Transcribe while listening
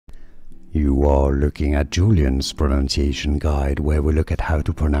You are looking at Julian's pronunciation guide, where we look at how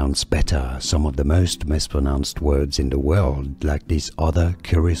to pronounce better some of the most mispronounced words in the world, like this other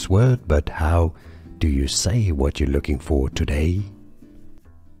curious word. But how do you say what you're looking for today?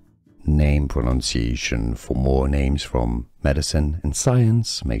 Name pronunciation. For more names from medicine and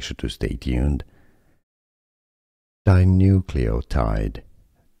science, make sure to stay tuned. Dinucleotide,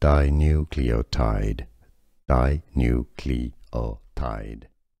 dinucleotide, dinucleotide.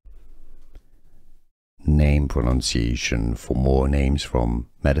 Name pronunciation. For more names from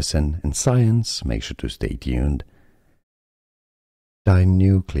medicine and science, make sure to stay tuned.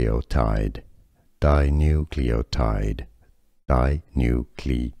 Dinucleotide, dinucleotide,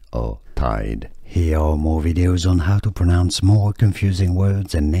 dinucleotide. Here are more videos on how to pronounce more confusing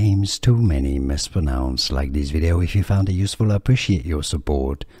words and names too many mispronounced. Like this video if you found it useful. I appreciate your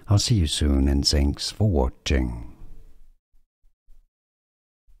support. I'll see you soon and thanks for watching.